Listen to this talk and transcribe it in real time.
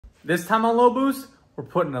This time on low boost, we're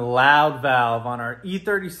putting a loud valve on our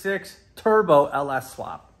E36 Turbo LS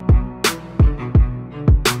swap.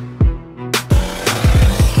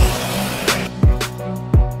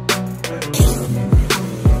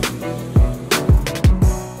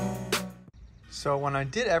 So when I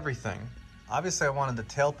did everything, obviously I wanted the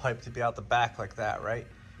tailpipe to be out the back like that, right?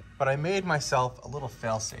 But I made myself a little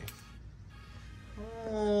failsafe.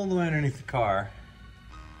 All the way underneath the car,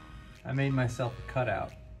 I made myself a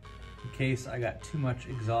cutout in case I got too much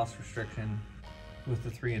exhaust restriction with the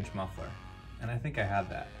 3-inch muffler. And I think I have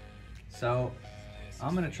that. So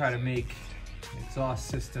I'm gonna try to make an exhaust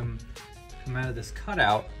system come out of this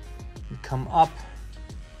cutout and come up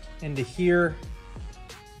into here.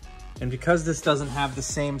 And because this doesn't have the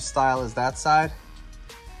same style as that side,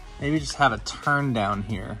 maybe just have a turn down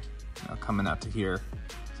here, you know, coming out to here.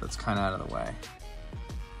 So it's kind of out of the way.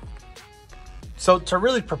 So to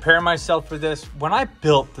really prepare myself for this, when I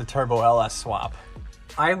built the Turbo LS swap,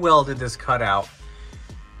 I welded this cutout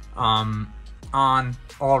on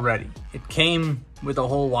already. It came with a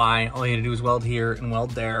whole Y. All you had to do was weld here and weld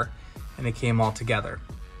there, and it came all together.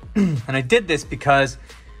 And I did this because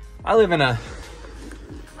I live in a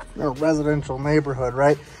residential neighborhood,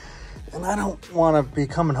 right? And I don't want to be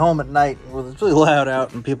coming home at night where it's really loud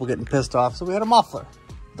out and people getting pissed off. So we had a muffler.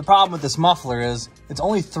 The problem with this muffler is it's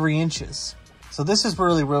only 3 inches. So this is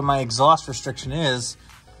really where my exhaust restriction is,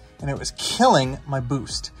 and it was killing my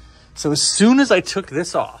boost. So as soon as I took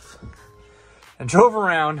this off and drove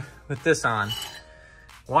around with this on,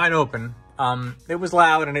 wide open, it was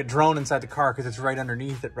loud and it droned inside the car because it's right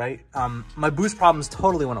underneath it, right? My boost problems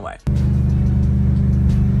totally went away.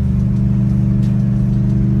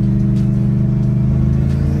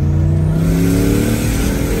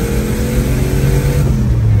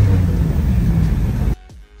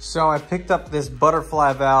 So I picked up this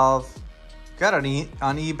butterfly valve, got it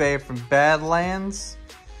on eBay from Badlands.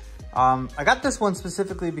 I got this one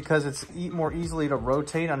specifically because it's more easily to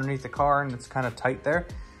rotate underneath the car and it's kind of tight there.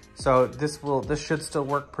 So this should still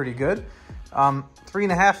work pretty good.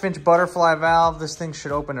 3.5-inch butterfly valve. This thing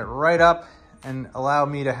should open it right up and allow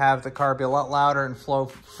me to have the car be a lot louder and flow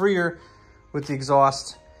freer with the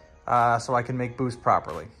exhaust so I can make boost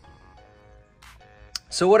properly.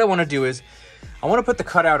 So what I want to do is I want to put the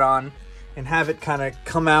cutout on and have it kind of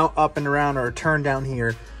come out up and around or turn down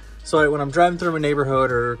here. So when I'm driving through a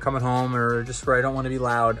neighborhood or coming home or just where I don't want to be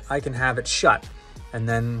loud, I can have it shut. And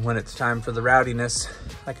then when it's time for the rowdiness,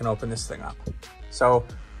 I can open this thing up. So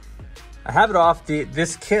I have it off.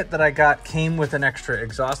 This kit that I got came with an extra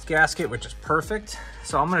exhaust gasket, which is perfect.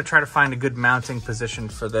 So I'm going to try to find a good mounting position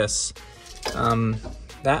for this.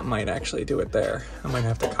 That might actually do it there. I might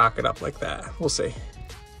have to cock it up like that. We'll see.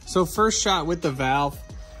 So first shot with the valve,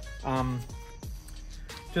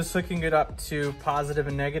 just hooking it up to positive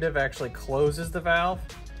and negative actually closes the valve.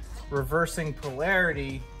 Reversing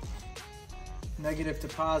polarity, negative to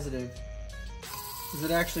positive, is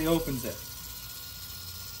it actually opens it.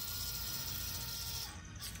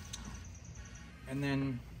 And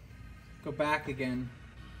then go back again.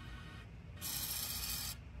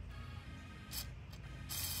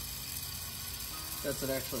 That's it,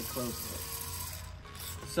 actually closes it.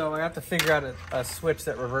 So I have to figure out a switch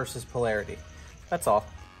that reverses polarity. That's all.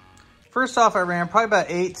 First off, I ran probably about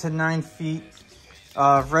 8 to 9 feet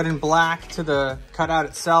of red and black to the cutout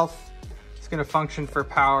itself. It's gonna function for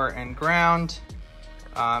power and ground.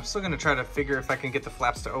 I'm still gonna try to figure if I can get the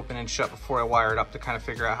flaps to open and shut before I wire it up to kind of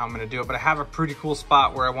figure out how I'm gonna do it, but I have a pretty cool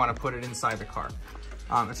spot where I wanna put it inside the car.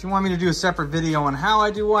 If you want me to do a separate video on how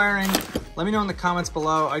I do wiring, let me know in the comments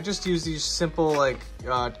below. I just use these simple like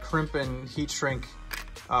crimp and heat shrink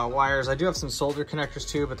wires. I do have some solder connectors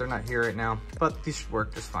too, but they're not here right now, but these should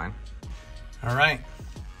work just fine. All right,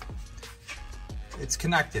 it's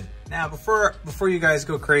connected. Now, before you guys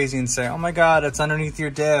go crazy and say, oh my God, it's underneath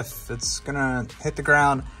your diff, it's gonna hit the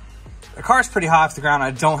ground. The car's pretty high off the ground,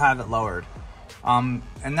 I don't have it lowered. And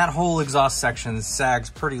that whole exhaust section sags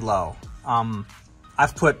pretty low.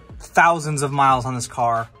 I've put thousands of miles on this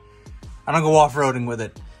car. I don't go off-roading with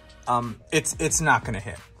it. It's not gonna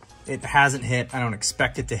hit. It hasn't hit. I don't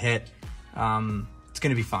expect it to hit. It's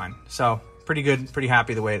gonna be fine. So pretty good, pretty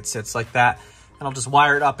happy the way it sits like that. And I'll just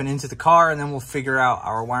wire it up and into the car and then we'll figure out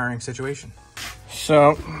our wiring situation.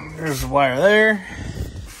 So there's the wire there.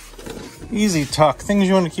 Easy tuck. Things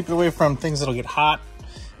you want to keep it away from, things that'll get hot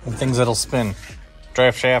and things that'll spin.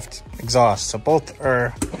 Drive shaft, exhaust. So both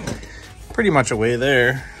are pretty much away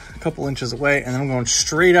there, a couple inches away. And then I'm going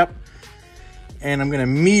straight up and I'm gonna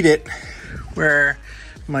meet it where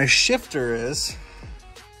my shifter is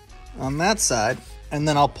on that side. and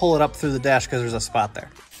then I'll pull it up through the dash because there's a spot there.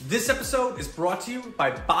 This episode is brought to you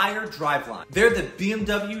by Buyer Driveline. They're the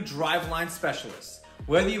BMW driveline specialists.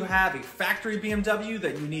 Whether you have a factory BMW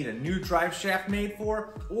that you need a new drive shaft made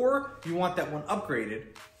for, or you want that one upgraded,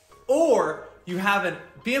 or you have a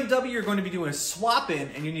BMW you're going to be doing a swap in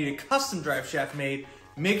and you need a custom drive shaft made,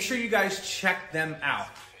 make sure you guys check them out.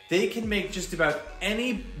 They can make just about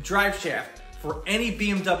any drive shaft for any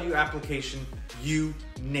BMW application, you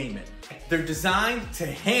name it. They're designed to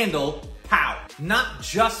handle power, not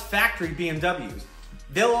just factory BMWs.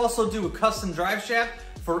 They'll also do a custom drive shaft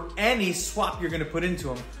for any swap you're gonna put into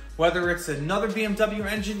them, whether it's another BMW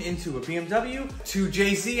engine into a BMW,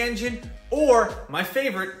 2JZ engine, or my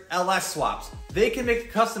favorite, LS swaps. They can make a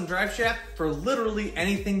custom drive shaft for literally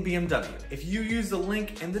anything BMW. If you use the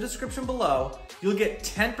link in the description below, you'll get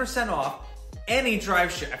 10% off any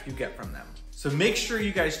drive shaft you get from them. So make sure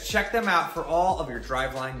you guys check them out for all of your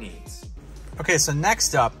driveline needs. Okay, so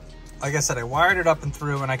next up, like I said, I wired it up and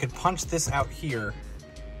through, and I could punch this out here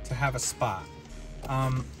to have a spot.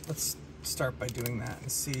 Let's start by doing that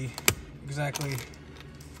and see exactly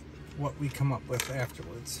what we come up with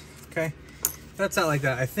afterwards. Okay, if that's out like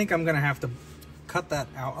that, I think I'm gonna have to cut that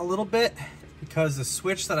out a little bit because the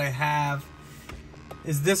switch that I have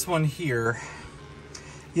is this one here.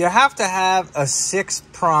 You have to have a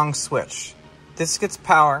 6-prong switch. This gets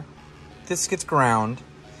power, this gets ground,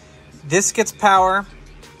 this gets power,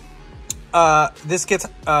 this gets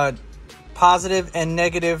positive and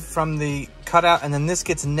negative from the cutout, and then this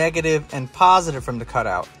gets negative and positive from the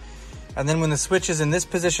cutout. And then when the switch is in this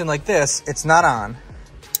position like this, it's not on.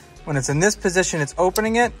 When it's in this position, it's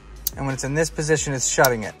opening it, and when it's in this position, it's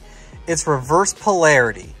shutting it. It's reverse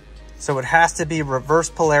polarity, so it has to be reverse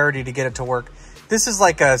polarity to get it to work. This is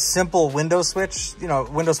like a simple window switch, you know,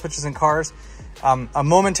 window switches in cars. A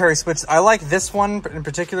momentary switch. I like this one in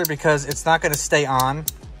particular because it's not going to stay on.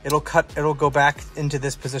 It'll go back into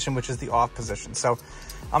this position, which is the off position. So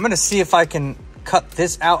I'm going to see if I can cut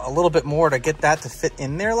this out a little bit more to get that to fit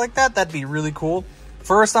in there like that. That'd be really cool.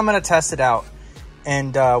 First, I'm going to test it out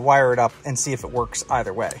and wire it up and see if it works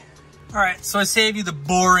either way. All right, so I saved you the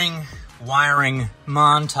boring wiring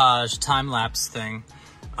montage time-lapse thing.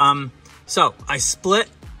 So I split.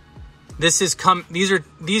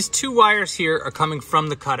 These two wires here are coming from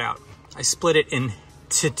the cutout. I split it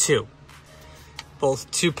into two.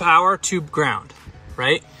 Both to power, to ground,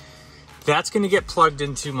 right? That's gonna get plugged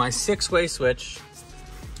into my 6-way switch,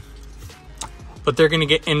 but they're gonna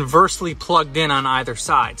get inversely plugged in on either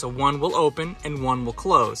side. So one will open and one will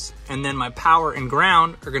close. And then my power and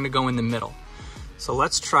ground are gonna go in the middle. So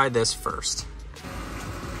let's try this first.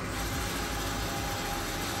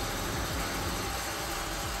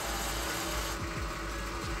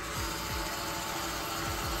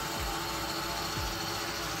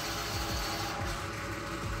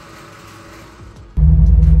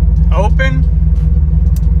 Open.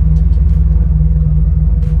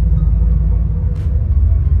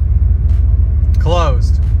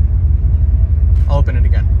 Closed. I'll open it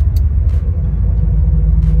again.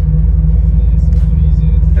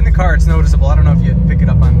 In the car, it's noticeable. I don't know if you pick it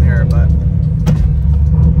up on there, but.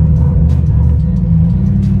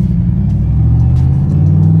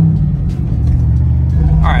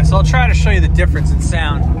 All right, so I'll try to show you the difference in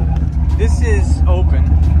sound. This is open.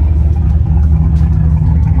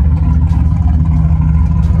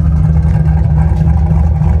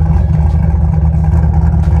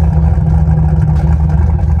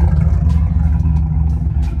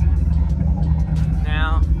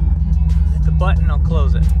 Button, I'll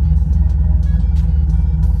close it.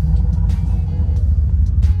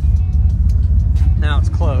 Now it's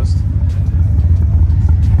closed.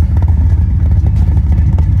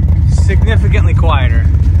 Significantly quieter.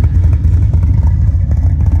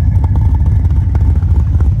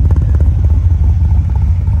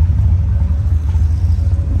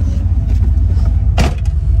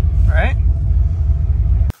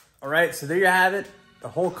 All right, so there you have it. The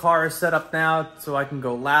whole car is set up now so I can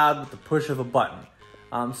go loud with the push of a button.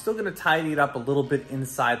 I'm still gonna tidy it up a little bit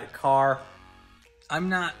inside the car. I'm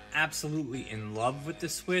not absolutely in love with the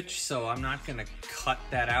switch, so I'm not gonna cut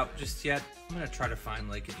that out just yet. I'm gonna try to find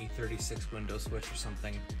like an E36 window switch or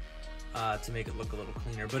something to make it look a little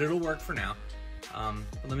cleaner, but it'll work for now.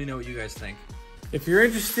 But let me know what you guys think. If you're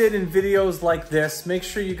interested in videos like this, make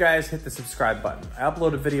sure you guys hit the subscribe button. I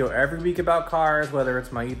upload a video every week about cars, whether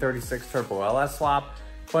it's my E36 Turbo LS swap,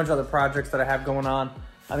 a bunch of other projects that I have going on.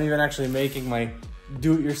 I'm even actually making my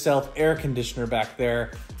do-it-yourself air conditioner back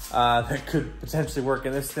there that could potentially work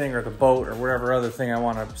in this thing or the boat or whatever other thing I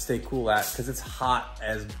want to stay cool at, because it's hot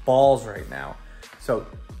as balls right now. So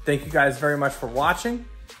thank you guys very much for watching.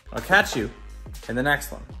 I'll catch you in the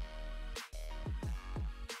next one.